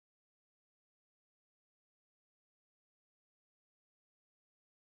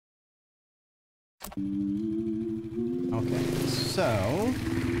Okay, so...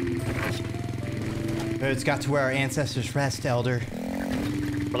 It's got to where our ancestors rest, Elder.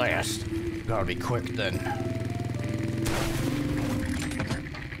 Blast. Gotta be quick then.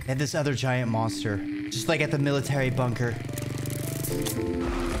 And this other giant monster, just like at the military bunker.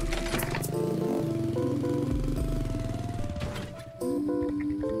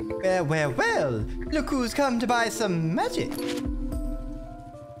 Well, well, well, look who's come to buy some magic.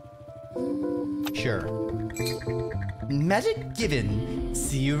 Sure. Magic given.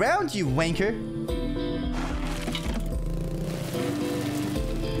 See you around, you wanker.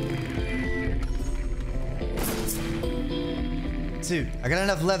 Dude, I got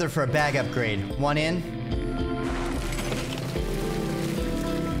enough leather for a bag upgrade. One in?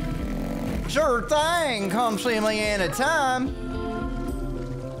 Sure thing, come see me anytime.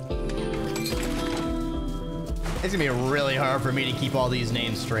 It's gonna be really hard for me to keep all these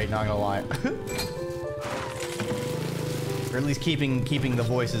names straight, not gonna lie. Or at least keeping the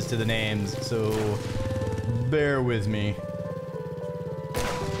voices to the names, so bear with me.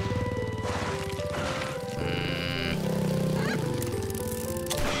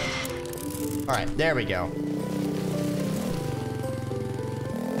 All right, there we go.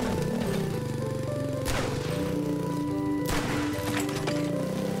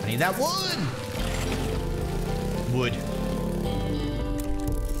 I need that wood. Wood.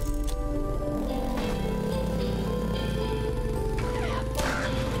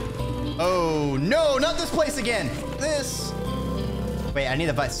 Oh no, not this place again. This. Wait, I need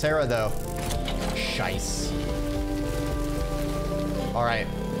a Viscera though. Shice. All right.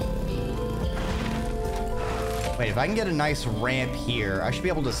 Wait, if I can get a nice ramp here, I should be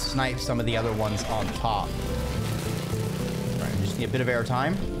able to snipe some of the other ones on top. All right, just need a bit of air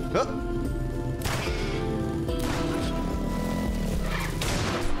time. Oh.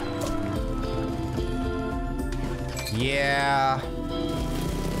 Yeah.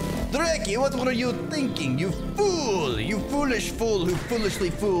 Dreki, what were you thinking? You fool! You foolish fool who foolishly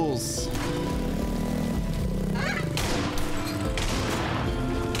fools.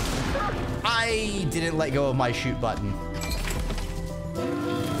 I didn't let go of my shoot button.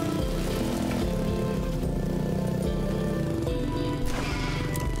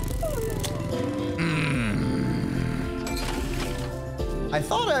 I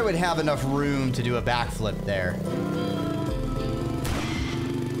thought I would have enough room to do a backflip there.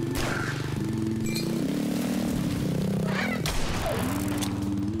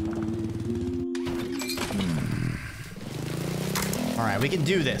 All right, we can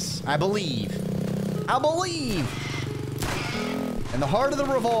do this. I believe. I believe. In the heart of the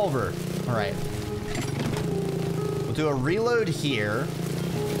revolver. All right. We'll do a reload here.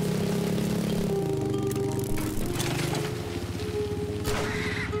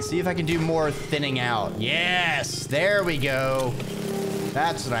 See if I can do more thinning out. Yes, there we go.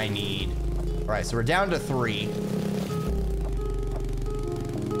 That's what I need. All right, so we're down to 3.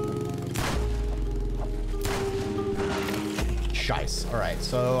 Shice. All right,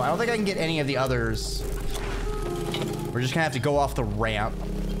 so I don't think I can get any of the others. We're just gonna have to go off the ramp.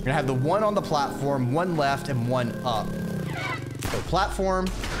 We're gonna have the one on the platform, one left, and one up. So platform.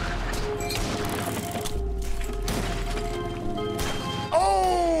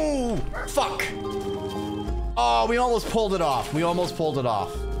 Oh, fuck. Oh, we almost pulled it off. We almost pulled it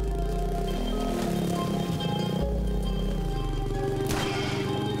off.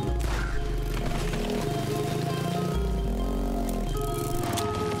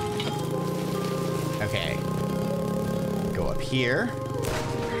 Okay. Go up here.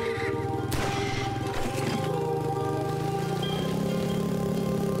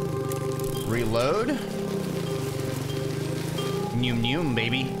 Reload. Noom noom,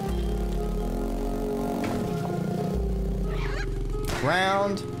 baby.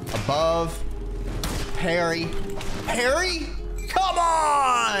 Ground, above, parry. Parry? Come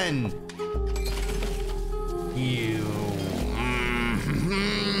on! You.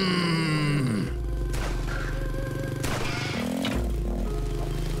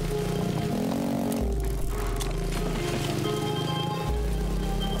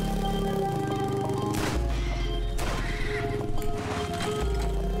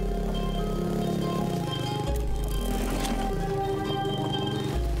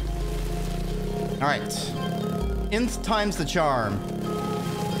 All right, nth times the charm.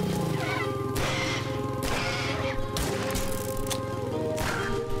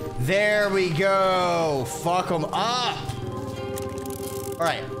 There we go. Fuck them up. All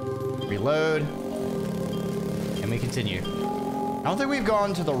right, reload, and we continue. I don't think we've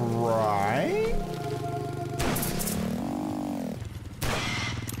gone to the right.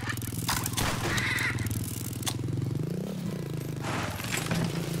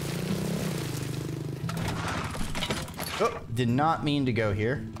 Oh, did not mean to go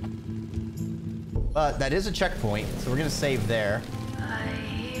here. But that is a checkpoint, so we're gonna save there.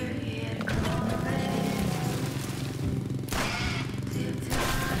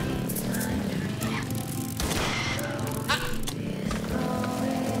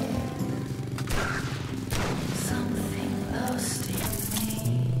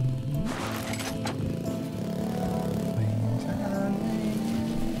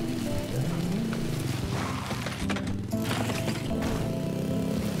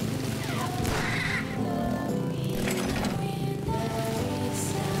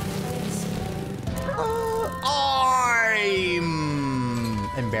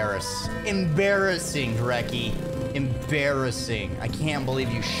 Embarrassing, Dreki. Embarrassing. I can't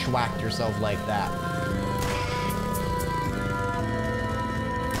believe you schwacked yourself like that.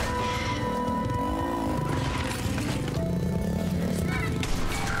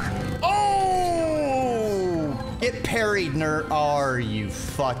 Oh! Get parried, nerd. Are you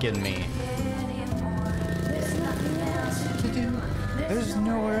fucking me? There's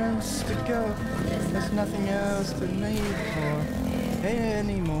nowhere else to go. There's nothing else to live for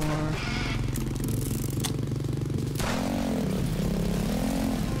anymore.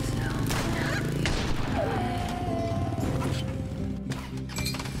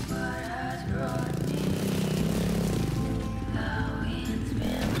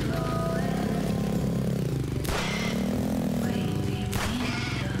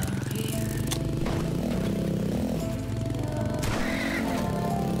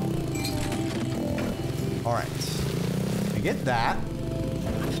 All right, we get that.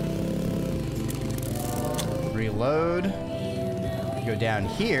 Reload. Go down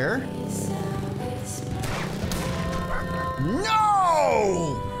here.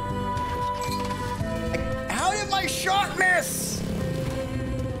 No! How did my shot miss?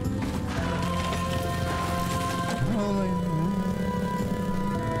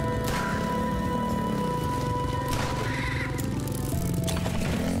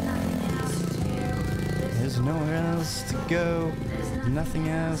 There's nowhere else to go. Nothing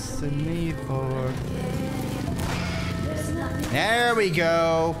else to live for. There we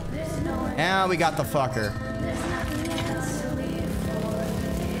go. Now we got the fucker.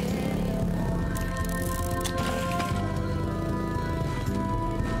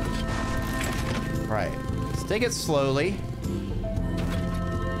 Right. Let's take it slowly.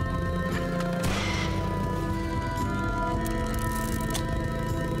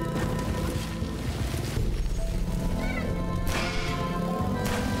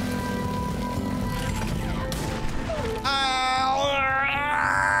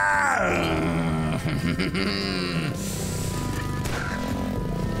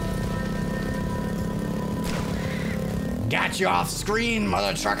 Got you off screen,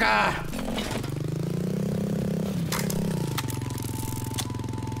 mother trucker!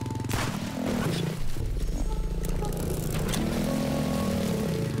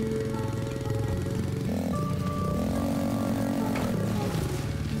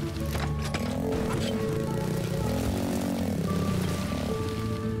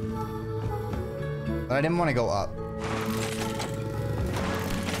 But I didn't want to go up.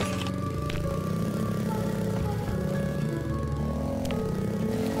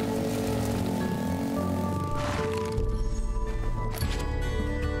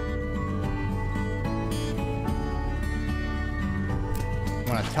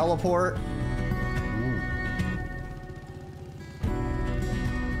 Want to teleport? Ooh.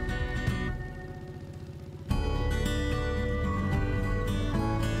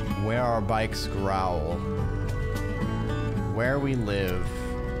 Where our bikes growl. Where we live.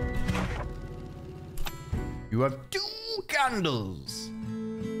 You have 2 candles.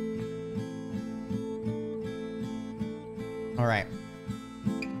 All right.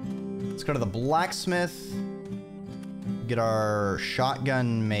 Let's go to the blacksmith. Get our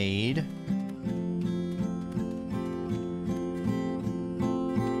shotgun made.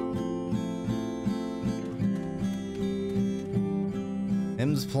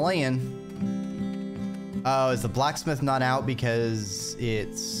 Him's playing. Oh, is the blacksmith not out because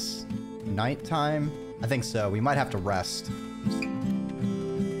it's nighttime? I think so. We might have to rest.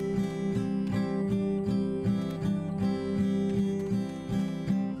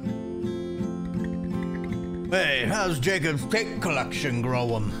 Hey, how's Jacob's cake collection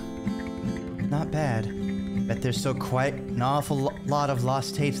growing? Not bad. Bet there's still quite an awful lot of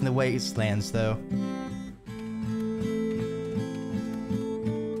lost tapes in the wastelands, though.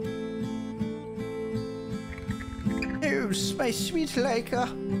 Oh, my sweet Laika.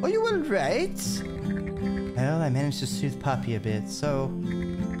 Are you alright? Well, I managed to soothe Puppy a bit, so...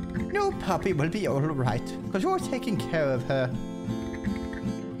 No, puppy will be all right, because you're taking care of her.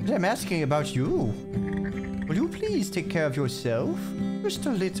 But I'm asking about you. Will you please take care of yourself? Just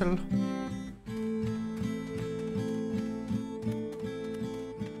a little.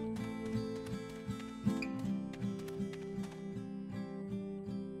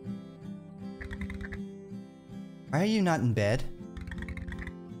 Why are you not in bed?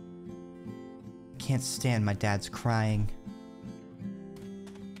 I can't stand my dad's crying.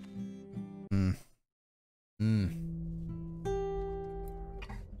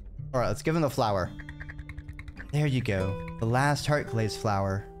 Alright, let's give him the flower. There you go. The last heart glaze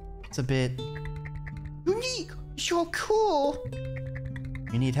flower. It's a bit unique. You're cool.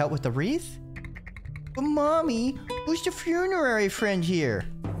 You need help with the wreath? But mommy, who's the funerary friend here?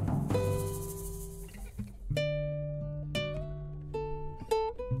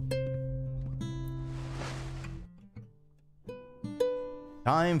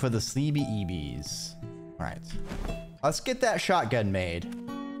 Time for the sleepy EBs. Alright. Let's get that shotgun made.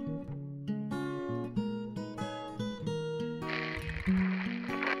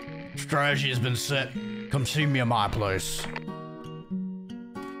 Strategy has been set. Come see me at my place.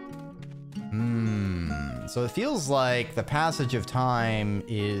 So it feels like the passage of time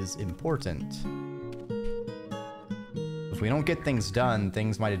is important. If we don't get things done,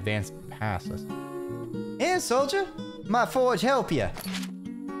 things might advance past us. Here, soldier. My forge help you.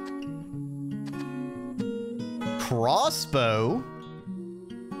 Crossbow?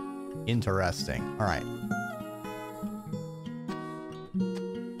 Interesting. All right.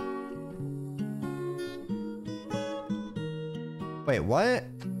 Wait, what?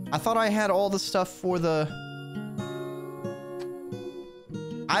 I thought I had all the stuff for the...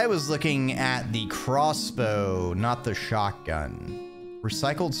 I was looking at the crossbow, not the shotgun.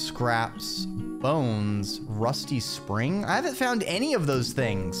 Recycled scraps, bones, rusty spring. I haven't found any of those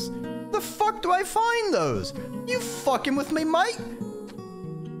things. The fuck do I find those? You fucking with me, mate?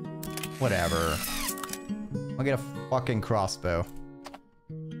 Whatever. I'll get a fucking crossbow.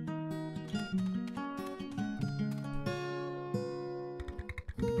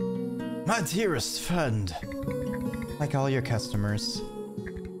 My dearest friend. Like all your customers.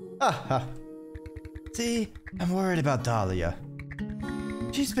 Haha. See, I'm worried about Dahlia.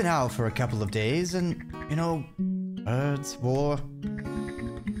 She's been out for a couple of days and, you know, birds, war.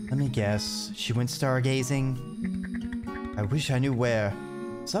 Let me guess, she went stargazing? I wish I knew where.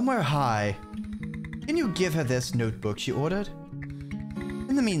 Somewhere high. Can you give her this notebook she ordered?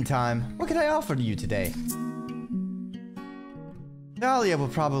 In the meantime, what can I offer to you today? Dahlia will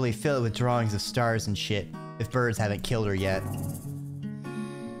probably fill it with drawings of stars and shit, if birds haven't killed her yet.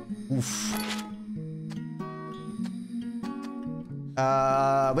 Oof.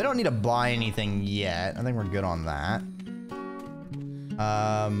 We don't need to buy anything yet. I think we're good on that.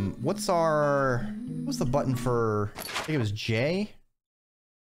 What's the button for, I think it was J?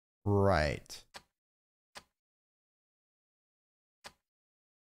 Right.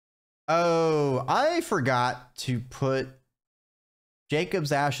 Oh, I forgot to put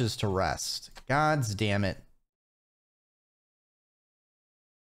Jacob's ashes to rest. God's damn it.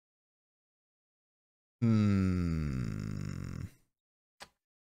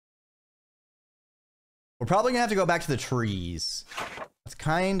 We're probably gonna have to go back to the trees. That's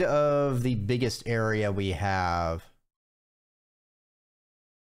kind of the biggest area we have.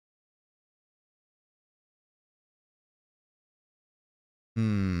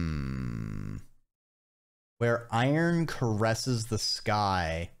 Where iron caresses the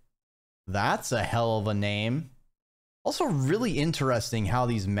sky. That's a hell of a name. Also really interesting how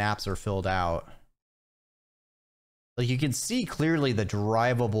these maps are filled out. Like you can see clearly the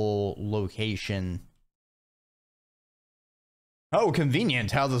drivable location. How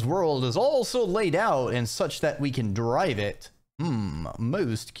convenient how this world is also laid out and such that we can drive it.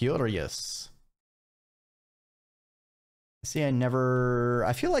 Most curious. See,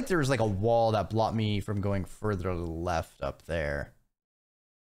 I feel like there's like a wall that blocked me from going further to the left up there.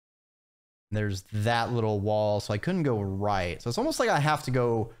 There's that little wall, so I couldn't go right. So it's almost like I have to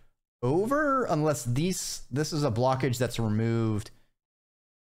go over unless this is a blockage that's removed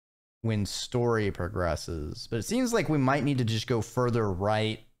when story progresses. But it seems like we might need to just go further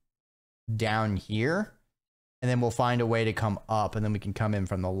right down here, and then we'll find a way to come up, and then we can come in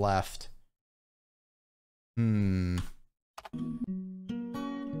from the left.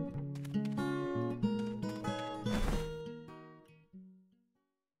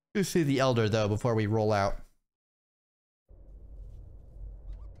 Go see the elder though before we roll out.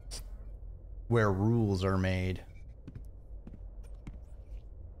 Where rules are made.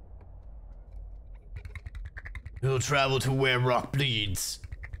 We'll travel to where rock bleeds.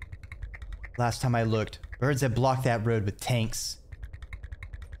 Last time I looked, birds had blocked that road with tanks.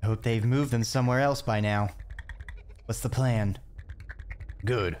 I hope they've moved them somewhere else by now. What's the plan?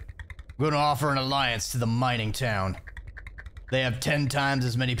 Good. We're gonna offer an alliance to the mining town. They have 10 times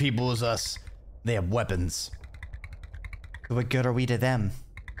as many people as us. They have weapons. But what good are we to them?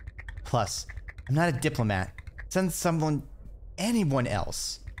 Plus, I'm not a diplomat. Send someone, anyone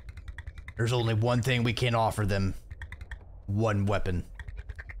else. There's only one thing we can offer them. One weapon.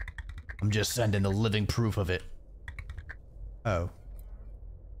 I'm just sending the living proof of it. Oh.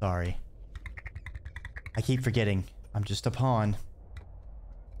 Sorry. I keep forgetting. I'm just a pawn.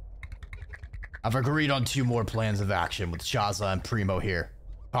 I've agreed on 2 more plans of action with Shaza and Primo here.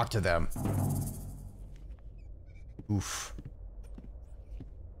 Talk to them. Oof.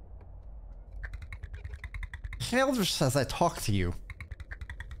 Elder says I talk to you.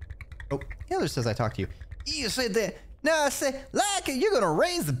 Oh, Elder says I talk to you. You said that. No, I said, Laika, you're gonna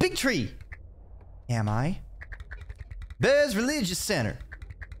raise the big tree. Am I? Bear's religious center.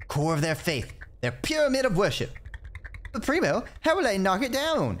 Core of their faith. Their pyramid of worship. But Primo, how will I knock it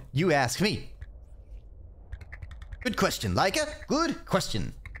down? You ask me. Good question, Laika. Good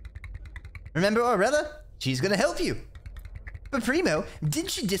question. Remember Aurella? She's gonna help you. But Primo,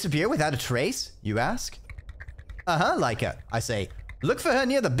 didn't she disappear without a trace? You ask. Uh-huh, Laika. I say, look for her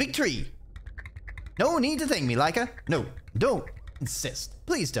near the big tree. No need to thank me, Laika. No, don't insist.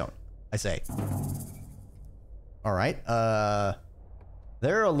 Please don't, I say. All right,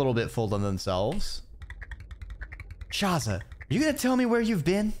 they're a little bit full of themselves. Shaza, are you gonna tell me where you've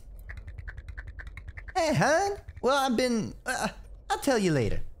been? Hey, hon. Well, I've been, I'll tell you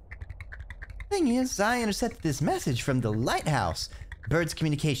later. Thing is, I intercepted this message from the lighthouse, Bird's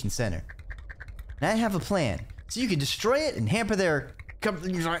Communication Center. And I have a plan, so you can destroy it and hamper their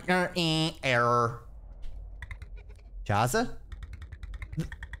error. Shaza?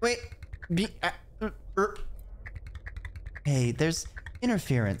 Wait. Hey, there's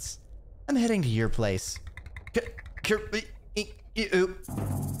interference. I'm heading to your place.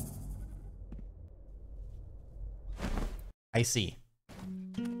 I see.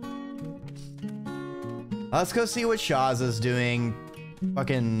 Let's go see what Shaza's doing.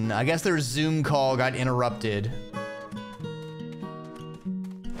 Fucking, I guess their Zoom call got interrupted.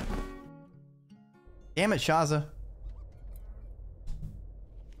 Damn it, Shaza.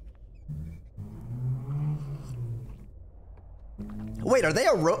 Wait, are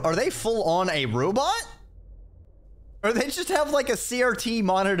they full on a robot? Or they just have like a CRT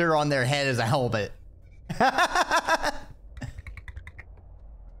monitor on their head as a helmet?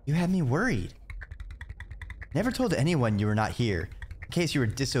 You had me worried. Never told anyone you were not here, in case you were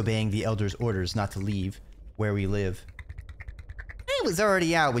disobeying the Elder's orders not to leave where we live. I was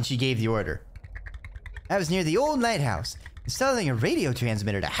already out when she gave the order. I was near the old lighthouse, installing a radio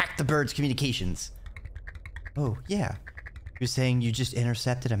transmitter to hack the bird's communications. Oh, yeah. You're saying you just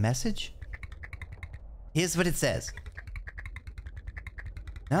intercepted a message? Here's what it says.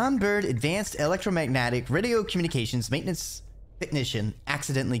 Non-bird advanced electromagnetic radio communications maintenance technician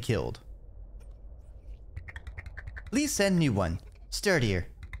accidentally killed. Please send new one. Sturdier.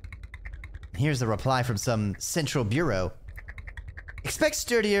 Here's the reply from some central bureau. Expect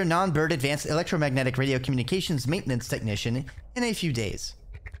sturdier non-bird advanced electromagnetic radio communications maintenance technician in a few days.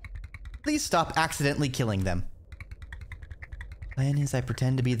 Please stop accidentally killing them. Plan is I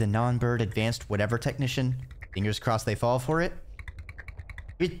pretend to be the non-bird advanced whatever technician. Fingers crossed they fall for it.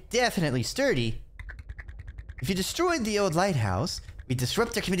 You're definitely sturdy. If you destroyed the old lighthouse, we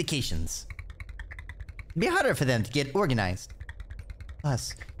disrupt their communications. It'd be harder for them to get organized.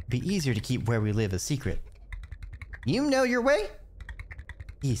 Plus, it'd be easier to keep where we live a secret. You know your way?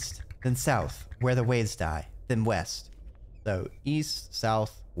 East, then south, where the waves die, then west. So, east,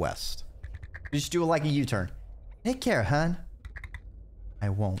 south, west. You just do like a U-turn. Take care, hun. I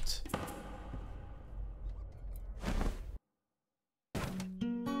won't.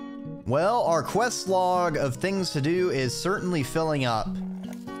 Well, our quest log of things to do is certainly filling up.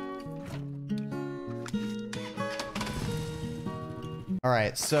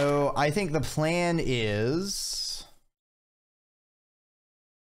 Alright, so I think the plan is...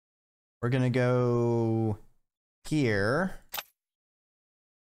 we're gonna go here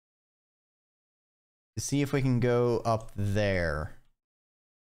to see if we can go up there.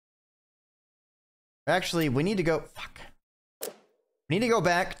 Actually, we need to go... fuck. We need to go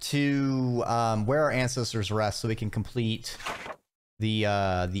back to where our ancestors rest so we can complete the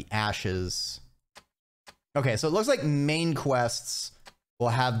ashes. Okay, so it looks like main quests will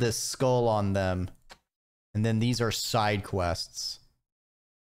have this skull on them. And then these are side quests.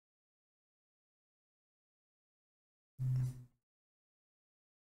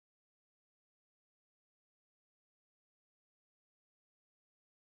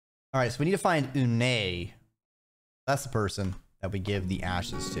 All right, so we need to find Une. That's the person that we give the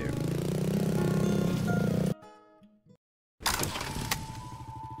ashes to.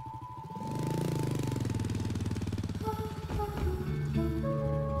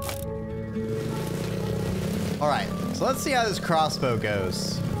 All right, so let's see how this crossbow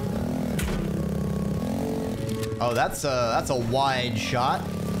goes. Oh, that's a wide shot.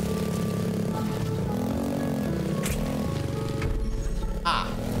 Ah.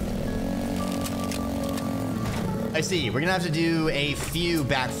 I see. We're gonna have to do a few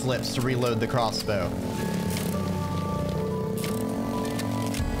backflips to reload the crossbow.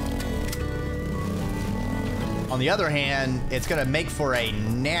 On the other hand, it's gonna make for a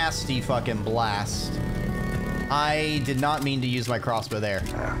nasty fucking blast. I did not mean to use my crossbow there.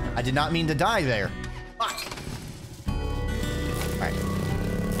 I did not mean to die there. Fuck. Alright.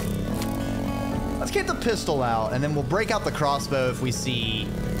 Let's get the pistol out, and then we'll break out the crossbow if we see,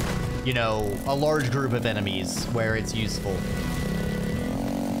 you know, a large group of enemies where it's useful.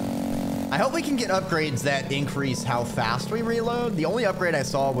 I hope we can get upgrades that increase how fast we reload. The only upgrade I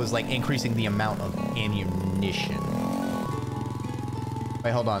saw was like increasing the amount of ammunition.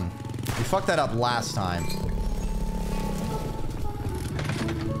 Wait, hold on. We fucked that up last time.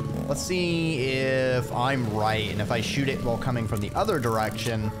 Let's see if I'm right, and if I shoot it while coming from the other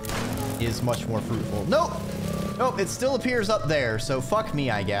direction is much more fruitful. Nope! Nope, it still appears up there, so fuck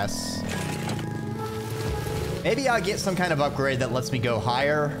me, I guess. Maybe I'll get some kind of upgrade that lets me go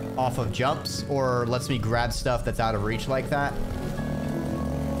higher off of jumps, or lets me grab stuff that's out of reach like that.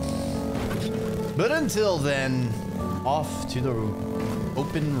 But until then, off to the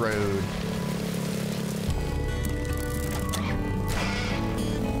open road.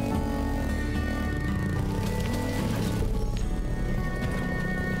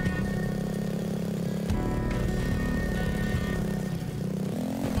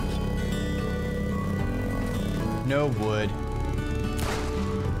 No wood.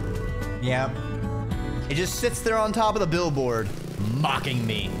 Yep. It just sits there on top of the billboard, mocking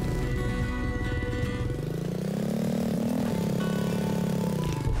me.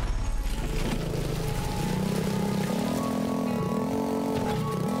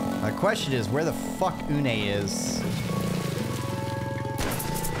 My question is, where the fuck Une is?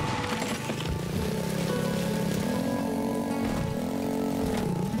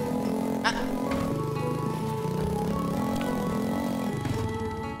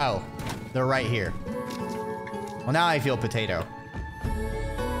 Oh, they're right here. Well, now I feel potato.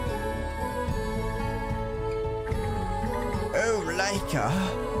 Oh, Laika,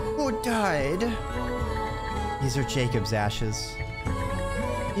 who died? These are Jacob's ashes.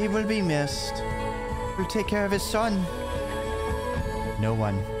 He will be missed. Who'll take care of his son? No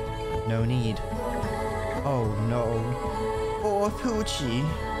one. No need. Oh, no. Poor Poochie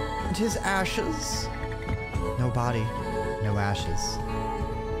and his ashes. No body, no ashes.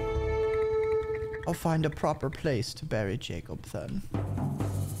 I'll find a proper place to bury Jacob then.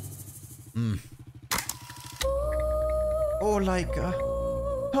 Oh, Laika.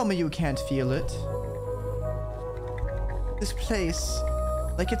 Tell me you can't feel it. This place,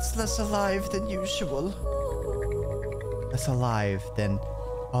 like it's less alive than usual. Less alive than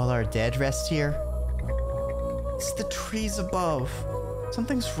all our dead rest here? It's the trees above.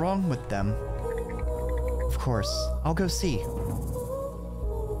 Something's wrong with them. Of course, I'll go see.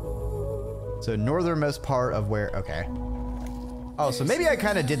 So northernmost part of where, okay. Oh, so maybe I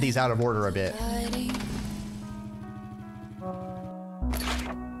kind of did these out of order a bit.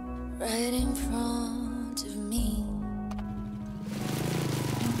 Right in front of me.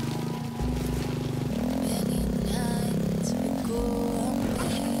 Many nights ago I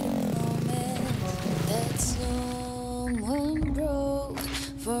made a promise that someone broke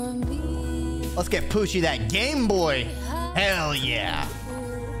for me. Let's get Poochie that Game Boy. Hell yeah.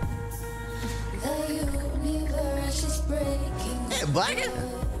 Hey, Black,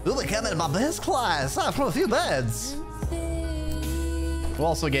 you'll be coming to my best class. I've put a few beds. We'll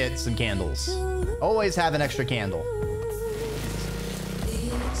also get some candles. Always have an extra candle.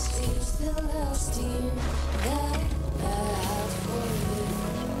 This is the last year that I have for you.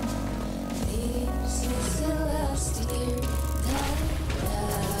 This is the last year that I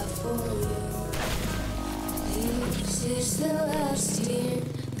have for you. This is the last year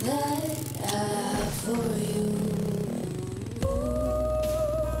that I have for you.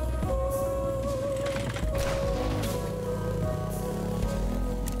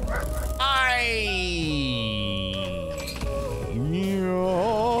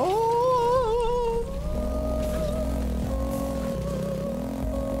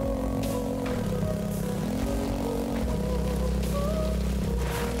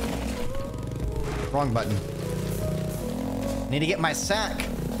 Wrong button. Need to get my sack. You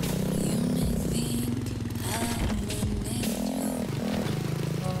may think I'm an angel,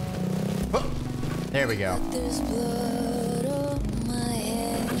 Oh, there we go. there's blood on my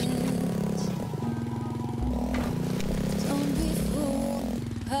hands. Don't be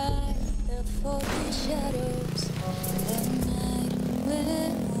fooled by the foggy shadows. That night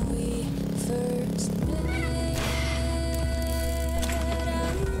when we first met, I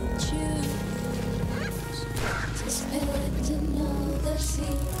choose to spend another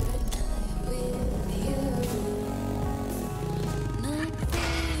secret night with you. Nothing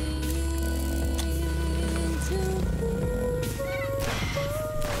to lose.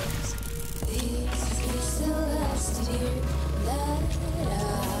 This is the last year that I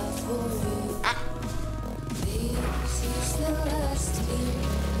have for you. This is the last year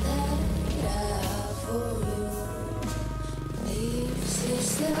that I have for you. This is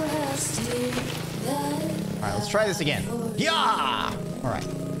the last year that All right, let's try this again. Yeah! All right.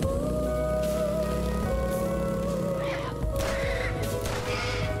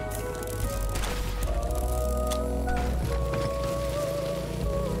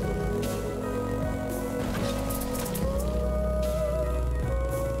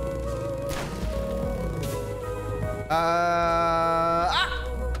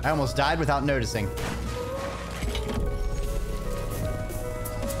 I almost died without noticing.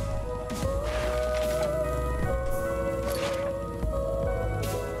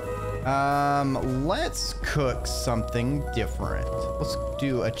 Let's cook something different. Let's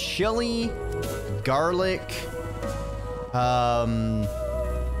do a chili, garlic,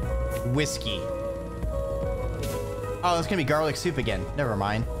 whiskey. Oh, it's gonna be garlic soup again. Never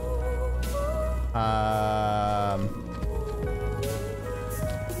mind.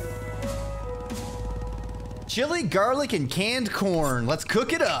 Chili, garlic, and canned corn. Let's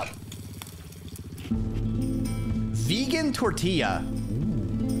cook it up. Vegan tortilla.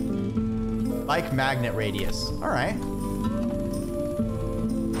 Like magnet radius. All right.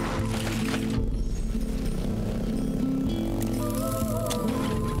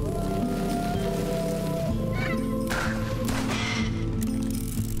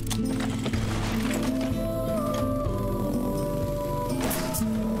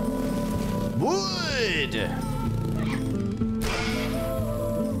 Wood.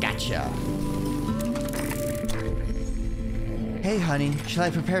 Gotcha. Hey, honey, shall I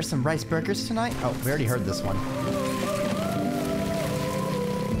prepare some rice burgers tonight? Oh, we already heard this one.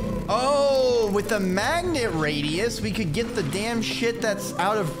 Oh, with the magnet radius, we could get the damn shit that's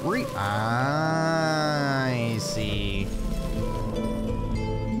out of reach. I see.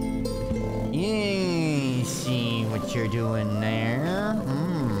 You see what you're doing there?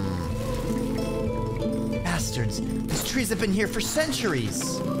 Bastards, these trees have been here for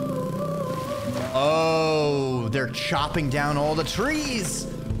centuries. Oh, they're chopping down all the trees.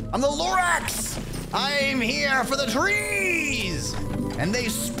 I'm the Lorax. I'm here for the trees. And they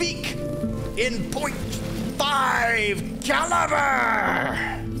speak in .5 caliber.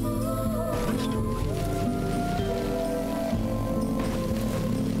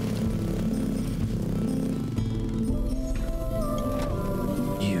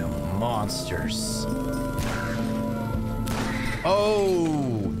 You monsters.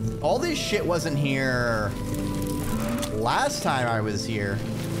 Oh, all this shit wasn't here last time I was here.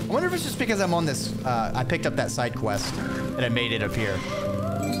 I wonder if it's just because I'm on this, I picked up that side quest and I made it appear.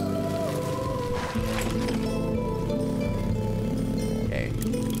 Okay.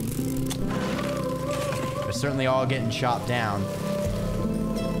 They're certainly all getting chopped down.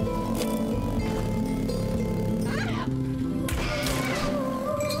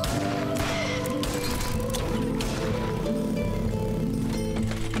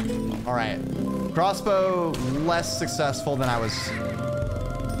 All right, crossbow less successful than I was.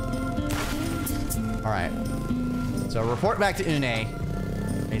 All right, so report back to Une. I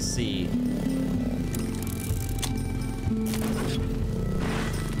see.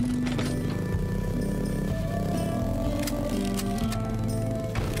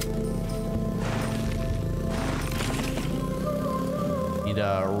 Need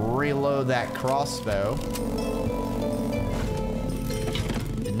to reload that crossbow.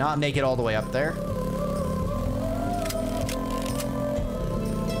 Did not make it all the way up there.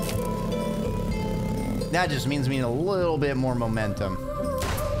 That just means we need a little bit more momentum.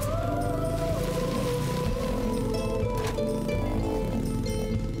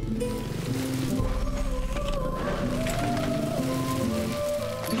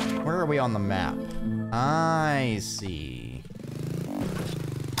 Where are we on the map? I see.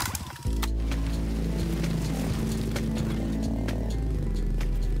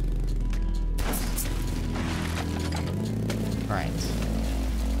 All right.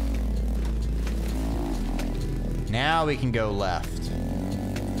 Now we can go left.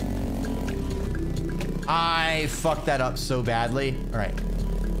 I fucked that up so badly. All right.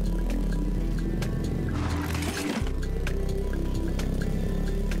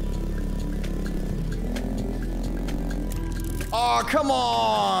 Oh, come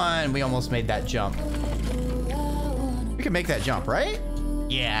on! We almost made that jump. We can make that jump, right?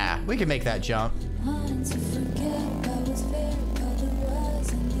 Yeah, we can make that jump.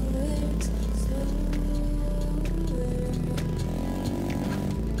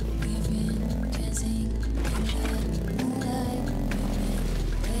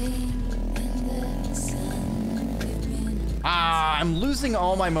 Ah, I'm losing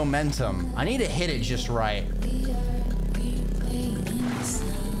all my momentum. I need to hit it just right.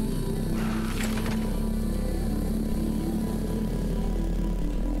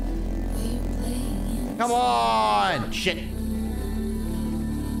 Come on! Shit.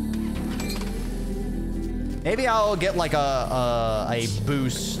 Maybe I'll get like a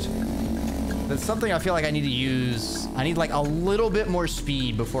boost. That's something I feel like I need to use. I need like a little bit more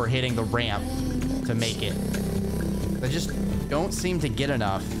speed before hitting the ramp to make it. I just don't seem to get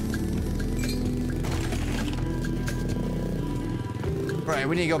enough. All right,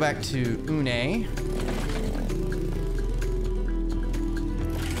 we need to go back to Une.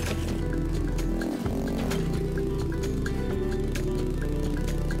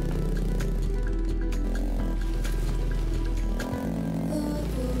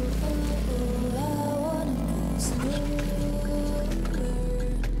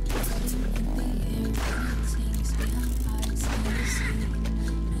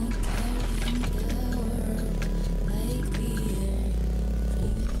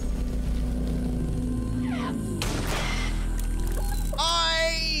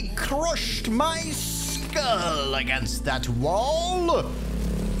 Crushed my skull against that wall.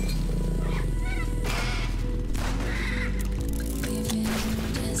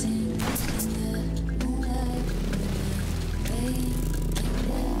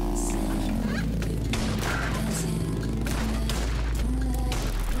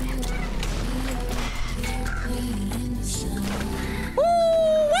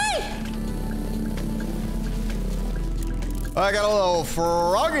 I got a little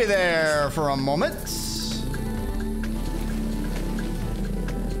froggy there for a moment.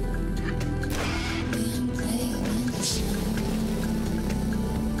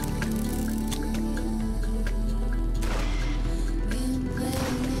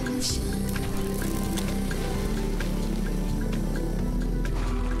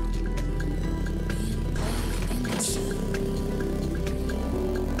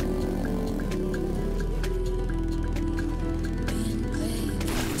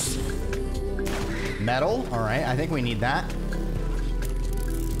 Metal. All right, I think we need that.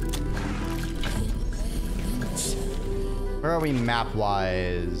 Where are we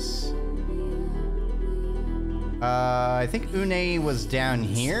map-wise? I think Une was down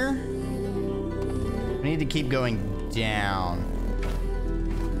here. We need to keep going down.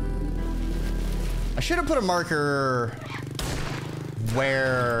 I should have put a marker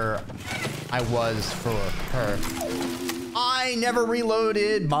where I was for her. I never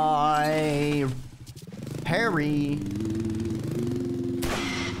reloaded my parry.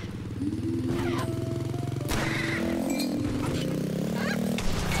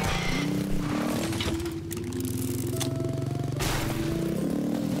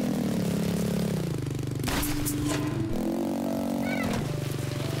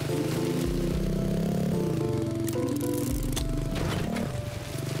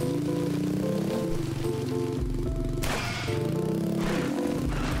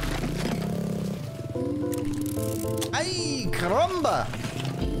 Ay, caramba!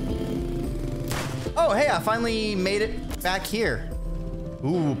 Oh, hey, I finally made it back here.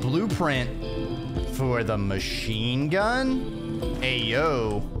 Ooh, blueprint for the machine gun? Hey,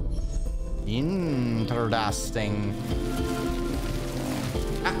 yo. Interesting.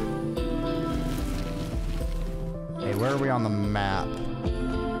 Ah. Hey, where are we on the map?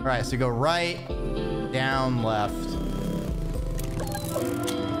 All right, so go right, down, left.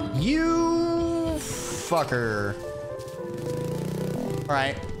 You fucker. All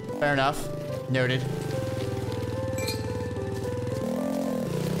right, fair enough. Noted.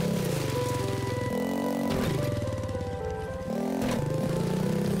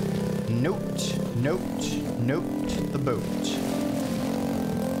 Note, note, note the boat.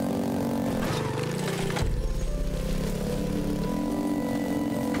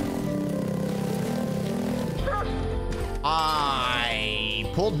 I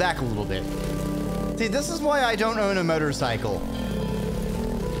pulled back a little bit. See, this is why I don't own a motorcycle.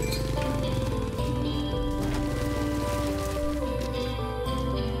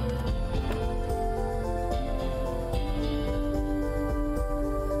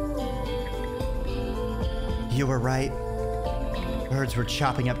 You were right. Birds were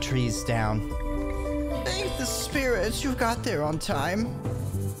chopping up trees down. Thank the spirits you got there on time.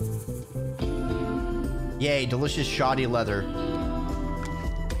 Yay, delicious shoddy leather.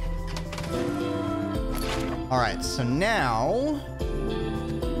 Alright, so now...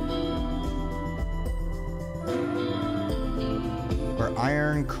 where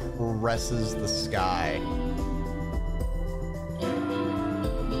iron caresses the sky.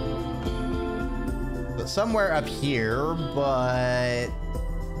 So somewhere up here, but...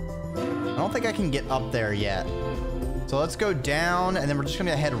 I don't think I can get up there yet. So let's go down, and then we're just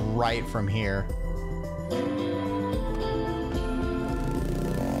gonna head right from here.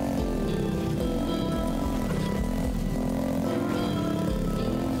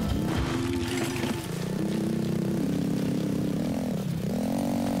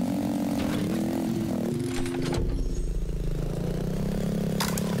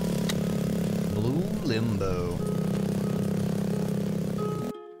 Limbo.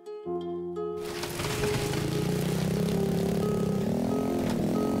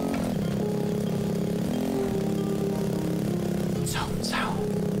 So.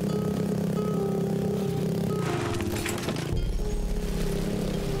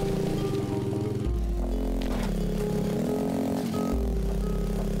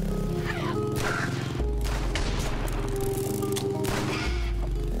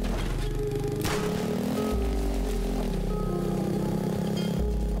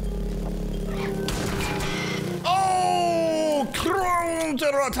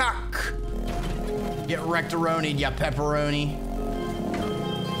 Attack! Get wrecked-a-ronied, ya pepperoni.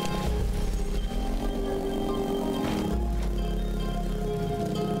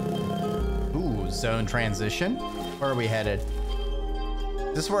 Ooh, zone transition. Where are we headed?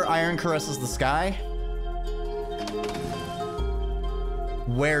 Is this where iron caresses the sky?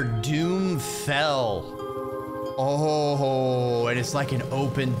 Where doom fell. Oh, and it's like an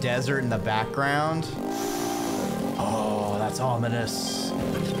open desert in the background. Oh, that's ominous.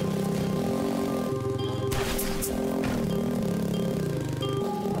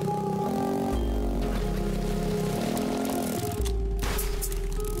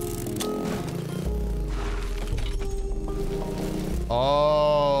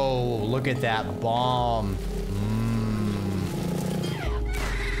 Oh, look at that bomb.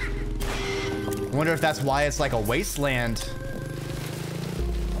 I wonder if that's why it's like a wasteland.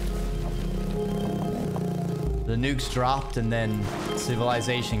 The nukes dropped and then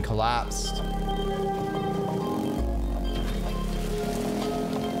civilization collapsed.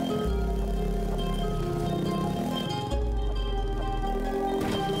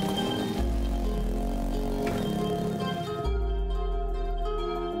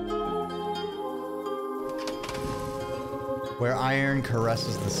 Where iron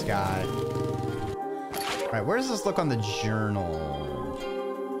caresses the sky. All right, where does this look on the journal?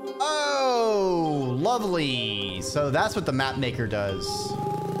 Oh, lovely. So that's what the map maker does.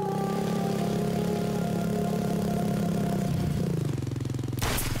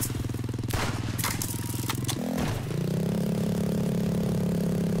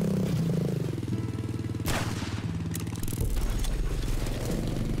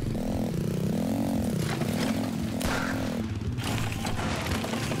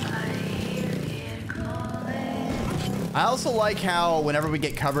 I also like how whenever we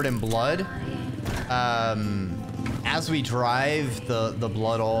get covered in blood, as we drive, the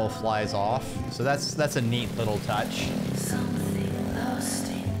blood all flies off. So that's a neat little touch. Something lost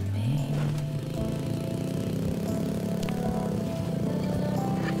in me.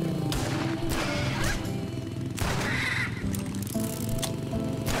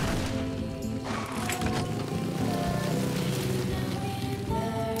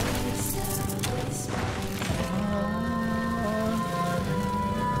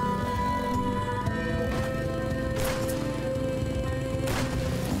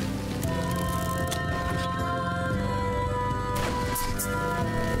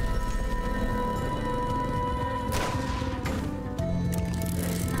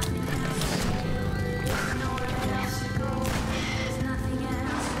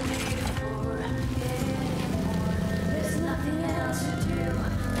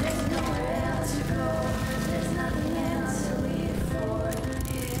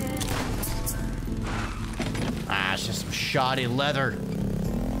 Shoddy leather.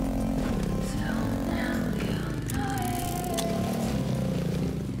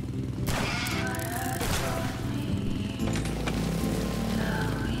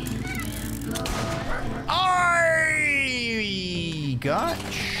 got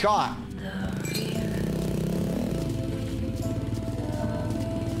shot.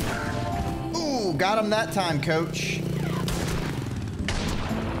 Ooh, got him that time, coach.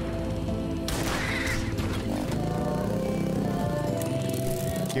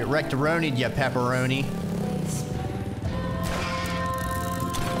 Get rectoronied, ya pepperoni.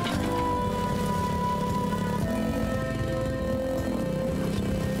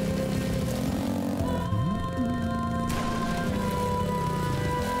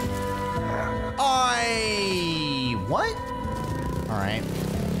 What? Alright.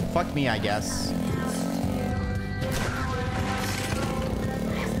 Fuck me, I guess.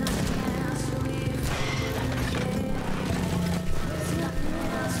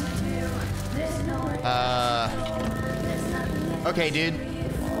 Okay, dude.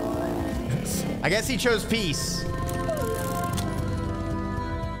 I guess he chose peace.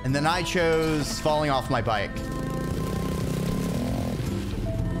 And then I chose falling off my bike.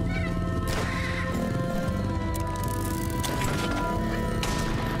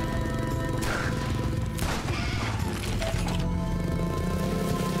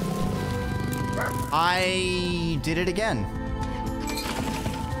 I did it again.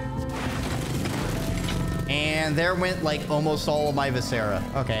 And there went like almost all of my viscera.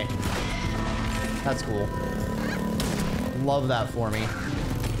 Okay. That's cool. Love that for me.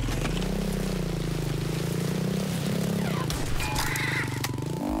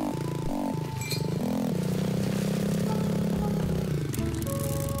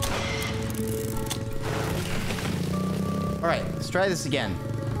 All right, let's try this again.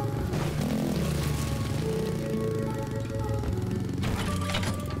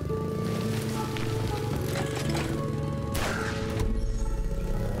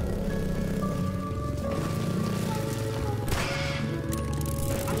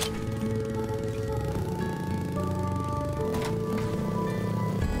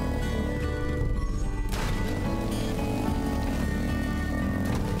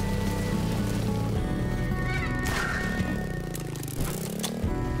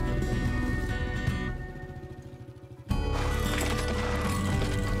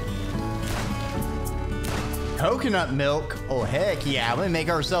 Coconut milk? Oh, heck yeah. Let me make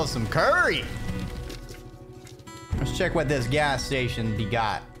ourselves some curry. Let's check what this gas station be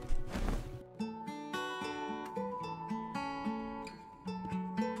got.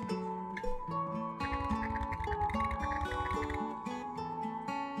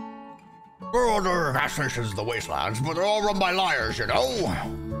 Well, there are gas stations in the wastelands, but they're all run by liars, you know?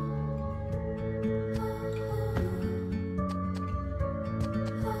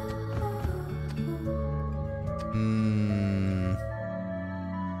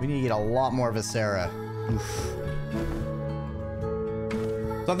 We need to get a lot more viscera. Oof.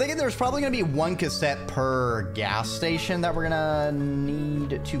 So I'm thinking there's probably going to be one cassette per gas station that we're going to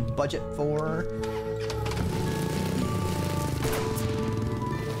need to budget for.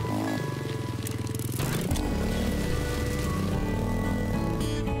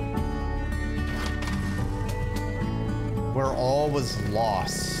 Where all was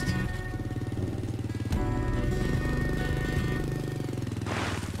lost.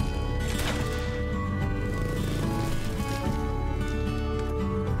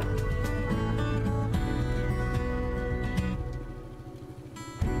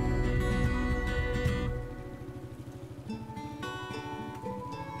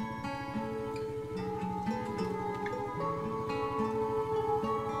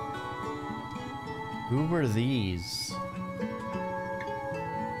 Who were these?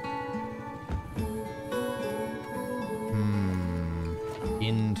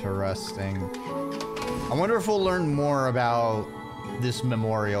 Interesting. I wonder if we'll learn more about this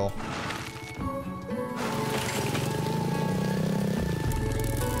memorial.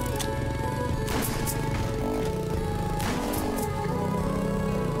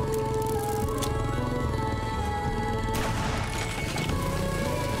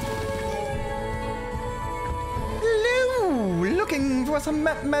 Some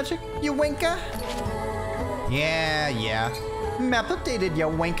map magic, you wanker? Yeah. Map updated, you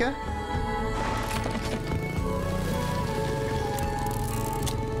wanker.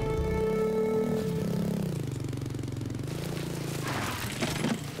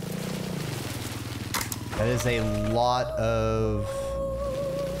 That is a lot of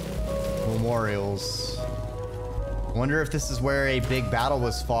memorials. I wonder if this is where a big battle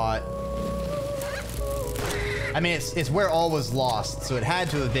was fought. I mean, it's where all was lost, so it had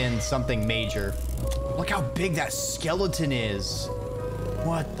to have been something major. Look how big that skeleton is.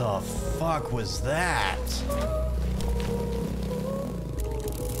 What the fuck was that?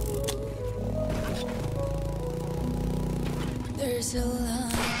 There's There's a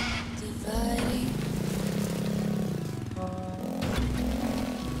line dividing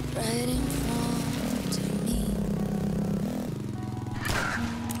right in front of me.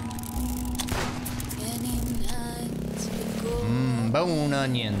 Many nights ago, Bone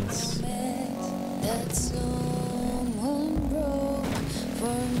onions. that someone broke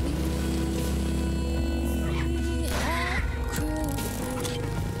for me. How cruel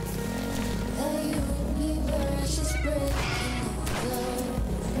the universe is breaking all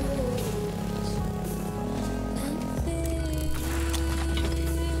the rules. Nothing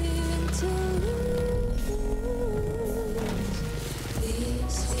to lose.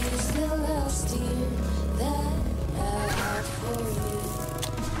 This is the last year that I have for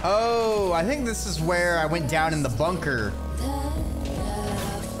you. Oh, I think this is where I went down in the bunker.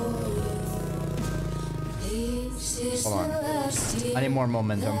 Hold on. I need more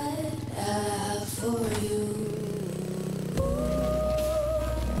momentum.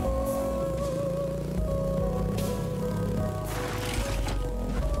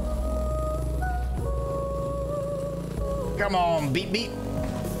 Come on, beep beep.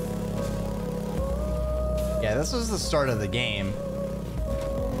 Yeah, this was the start of the game.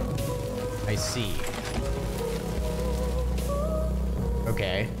 I see.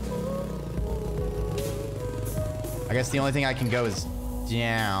 Okay. I guess the only thing I can go is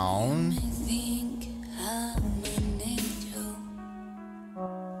down. I think I'm an angel,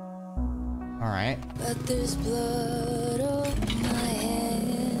 Alright. but there's blood on my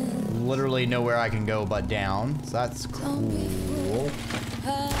hand. Literally nowhere I can go but down. So that's cool.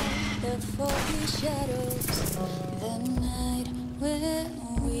 Hide the foggy shadows, the night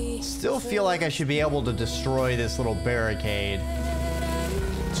when we Still feel like I should be able to destroy this little barricade.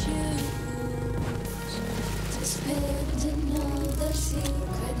 choose to spend another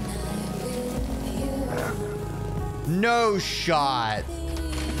secret night with you. No shot.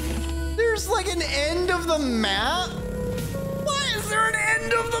 There's like an end of the map? Why is there an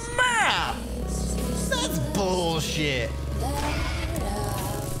end of the map? That's bullshit.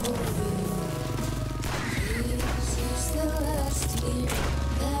 This is the last year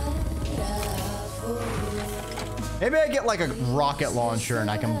that I have for you. Maybe I get like a rocket launcher and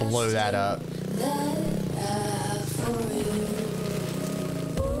I can blow that up.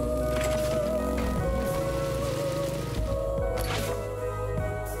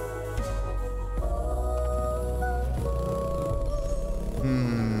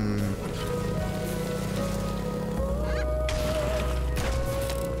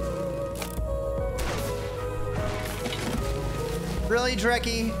 Really,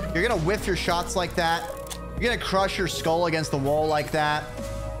 Dreki? You're gonna whiff your shots like that? You're gonna crush your skull against the wall like that?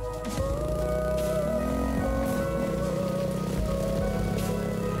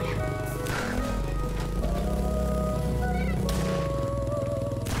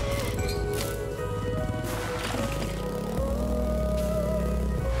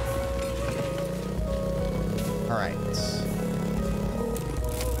 All right.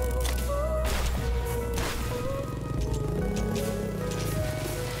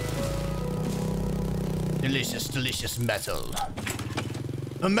 Delicious, delicious metal.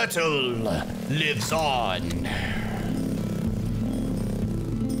 The metal lives on.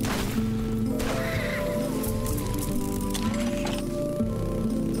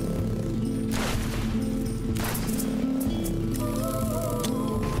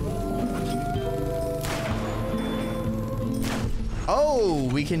 Oh,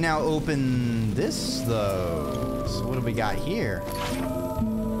 we can now open this though. So what do we got here?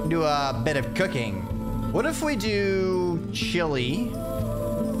 Do a bit of cooking. What if we do chili,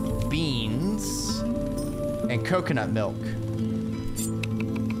 beans, and coconut milk?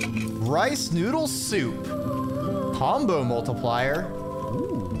 Rice noodle soup. Combo multiplier.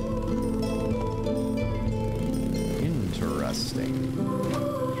 Ooh. Interesting.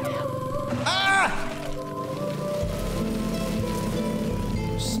 Ah!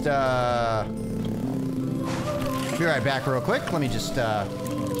 Just, be right back real quick. Let me just, all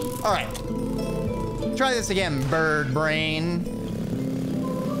right. Try this again, bird brain.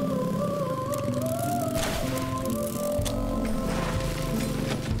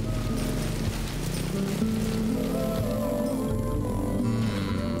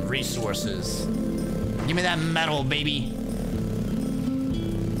 Resources. Give me that metal, baby.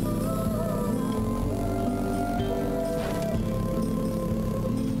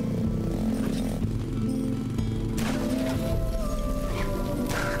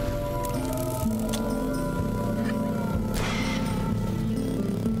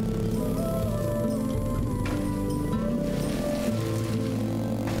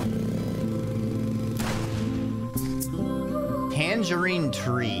 tangerine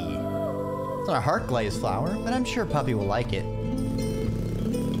tree. It's not a heart glaze flower, but I'm sure Puppy will like it.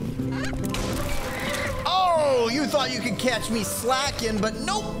 Oh, you thought you could catch me slacking, but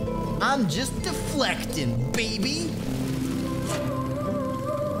nope. I'm just deflecting, baby.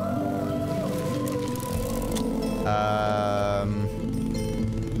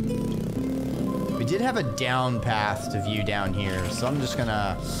 We did have a down path to view down here, so I'm just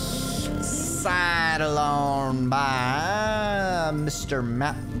gonna side along by Mr.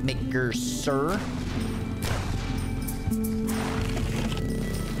 Map Maker, sir.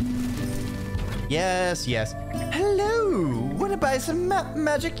 Yes, yes. Hello! Wanna buy some map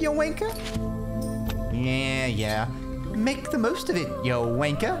magic, yo wanker? Yeah, yeah. Make the most of it, yo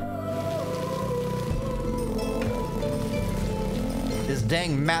wanker. This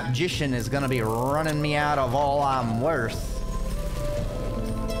dang mapgician is gonna be running me out of all I'm worth.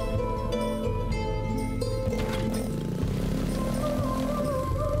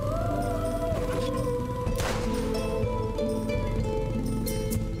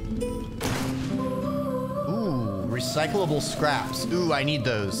 Ooh, recyclable scraps. Ooh, I need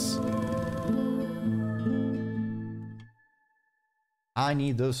those. I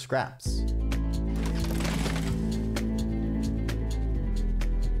need those scraps.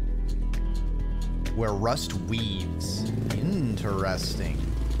 Where rust weaves. Interesting.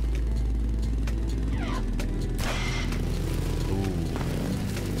 Ooh.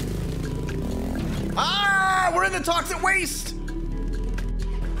 Ah! We're in the toxic waste!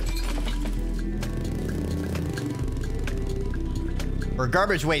 Or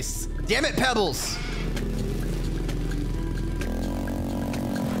garbage waste. Damn it, Pebbles!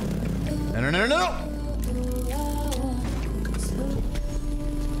 No, no, no, no, no!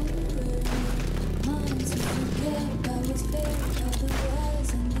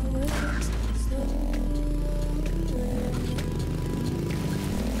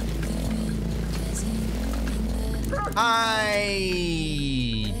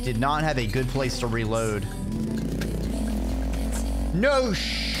 I did not have a good place to reload. No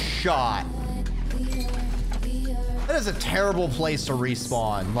shot. That is a terrible place to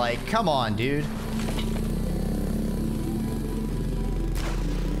respawn. Like, come on, dude.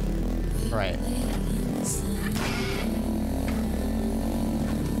 Right.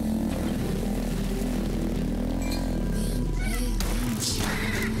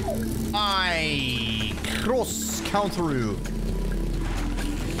 I cross counter.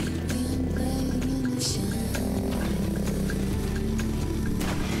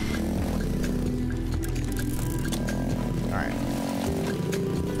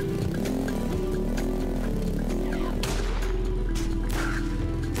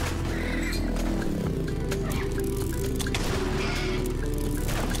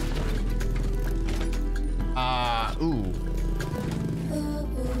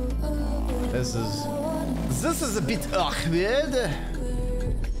 This is a bit awkward.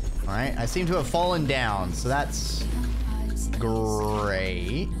 All right, I seem to have fallen down, so that's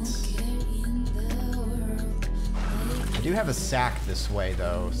great. I do have a sack this way,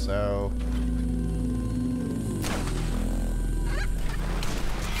 though, so...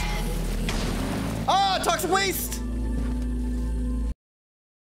 Oh, toxic waste!